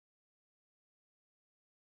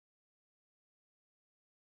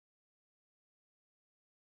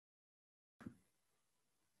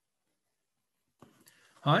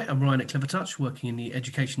Hi, I'm Ryan at Clevertouch, working in the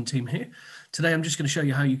education team here. Today I'm just going to show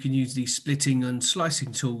you how you can use the splitting and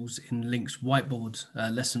slicing tools in Lynx Whiteboard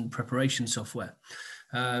lesson preparation software.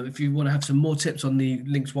 If you want to have some more tips on the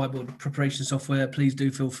Lynx Whiteboard preparation software, please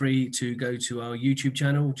do feel free to go to our YouTube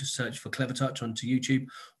channel, just search for Clevertouch onto YouTube,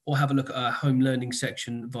 or have a look at our home learning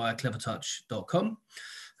section via clevertouch.com.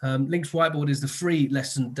 Lynx Whiteboard is the free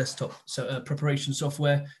lesson desktop preparation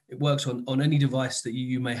software. It works on any device that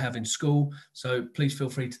you may have in school. So please feel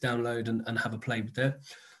free to download and have a play with there.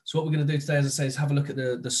 So what we're going to do today, as I say, is have a look at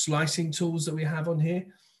the slicing tools that we have on here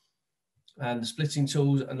and the splitting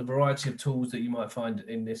tools and the variety of tools that you might find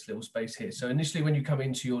in this little space here. So initially, when you come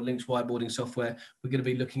into your Lynx whiteboarding software, we're going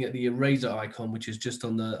to be looking at the eraser icon, which is just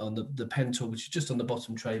on the pen tool, which is just on the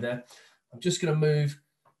bottom tray there. I'm just going to move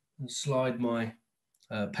and slide my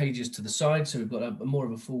pages to the side, so we've got more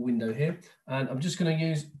of a full window here, and I'm just going to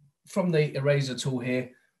use from the eraser tool here,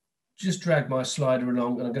 just drag my slider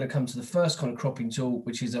along, and I'm going to come to the first kind of cropping tool,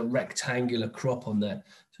 which is a rectangular crop on there.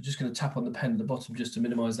 So just going to tap on the pen at the bottom just to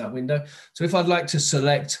minimize that window. So if I'd like to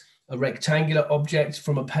select a rectangular object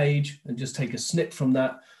from a page and just take a snip from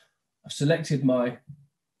that, I've selected my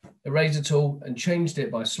eraser tool and changed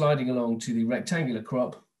it by sliding along to the rectangular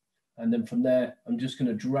crop. And then from there, I'm just going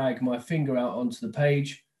to drag my finger out onto the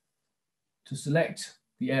page to select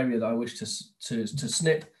the area that I wish to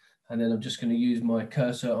snip. And then I'm just going to use my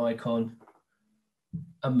cursor icon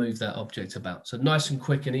and move that object about. So nice and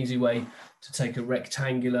quick and easy way to take a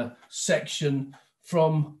rectangular section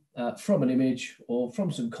from an image or from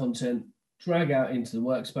some content, drag out into the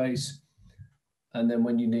workspace. And then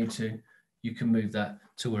when you need to, you can move that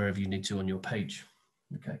to wherever you need to on your page.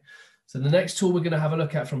 Okay. So the next tool we're going to have a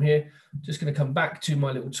look at from here, just going to come back to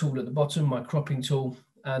my little tool at the bottom, my cropping tool.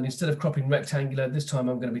 And instead of cropping rectangular, this time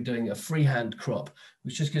I'm going to be doing a freehand crop,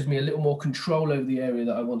 which just gives me a little more control over the area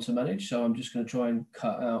that I want to manage. So I'm just going to try and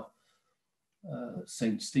cut out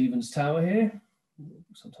St. Stephen's Tower here,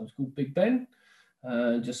 sometimes called Big Ben.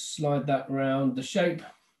 And just slide that around the shape.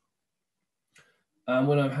 And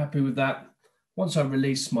when I'm happy with that, once I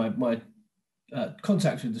release my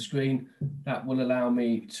contact with the screen, that will allow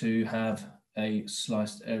me to have a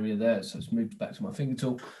sliced area there. So it's moved back to my finger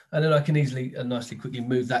tool, and then I can easily and nicely quickly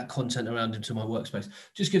move that content around into my workspace.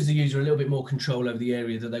 Just gives the user a little bit more control over the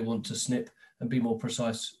area that they want to snip and be more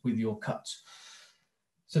precise with your cuts.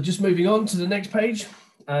 So just moving on to the next page,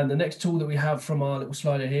 and the next tool that we have from our little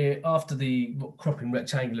slider here after the cropping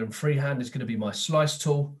rectangular and freehand is going to be my slice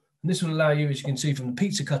tool. And this will allow you, as you can see from the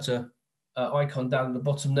pizza cutter icon down at the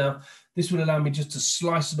bottom now, this will allow me just to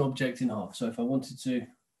slice an object in half. So if I wanted to,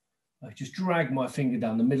 I just drag my finger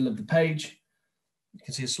down the middle of the page. You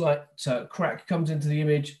can see a slight crack comes into the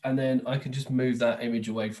image, and then I can just move that image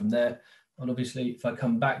away from there. And obviously, if I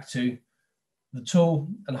come back to the tool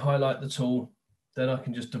and highlight the tool, then I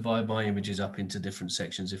can just divide my images up into different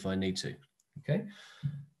sections if I need to. Okay,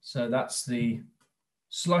 so that's the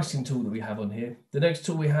slicing tool that we have on here. The next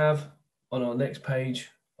tool we have on our next page,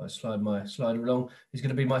 I slide my slider along, is going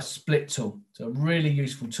to be my split tool. So a really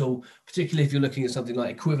useful tool, particularly if you're looking at something like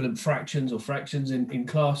equivalent fractions or fractions in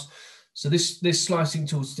class. So this slicing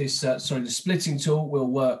tool, the splitting tool will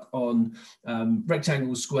work on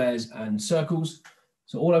rectangles, squares, and circles.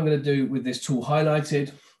 So all I'm going to do with this tool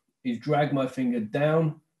highlighted is drag my finger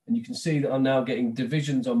down, and you can see that I'm now getting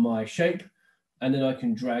divisions on my shape, and then I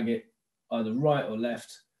can drag it either right or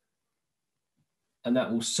left, and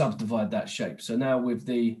that will subdivide that shape. So now with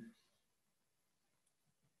the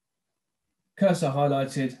cursor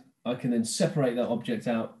highlighted, I can then separate that object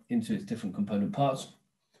out into its different component parts.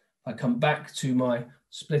 I come back to my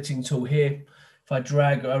splitting tool here. If I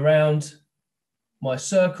drag around my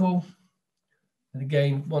circle, and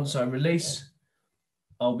again, once I release,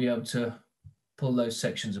 I'll be able to pull those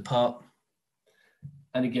sections apart.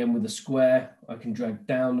 And again, with the square, I can drag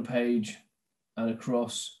down the page and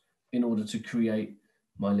across in order to create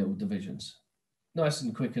my little divisions. Nice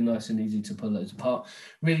and quick and nice and easy to pull those apart.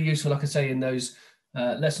 Really useful, like I say, in those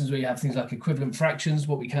lessons where you have things like equivalent fractions.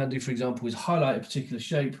 What we can do, for example, is highlight a particular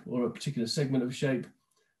shape or a particular segment of shape.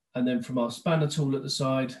 And then from our spanner tool at the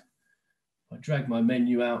side, I drag my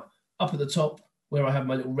menu out. Up at the top, where I have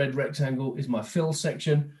my little red rectangle, is my fill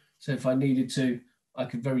section. So if I needed to, I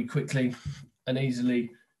could very quickly and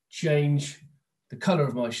easily change the color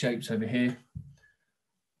of my shapes over here.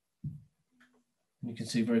 You can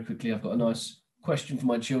see very quickly I've got a nice question for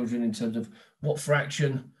my children in terms of what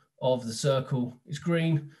fraction of the circle is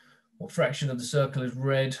green, what fraction of the circle is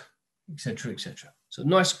red, etc., etc. So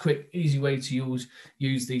nice, quick, easy way to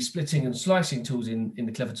use the splitting and slicing tools in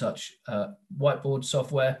the Clevertouch whiteboard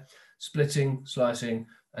software, splitting, slicing,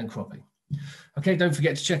 and cropping. Okay, don't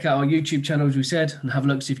forget to check out our YouTube channel, as we said, and have a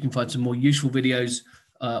look, see if you can find some more useful videos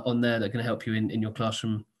on there that can help you in your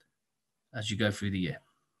classroom as you go through the year.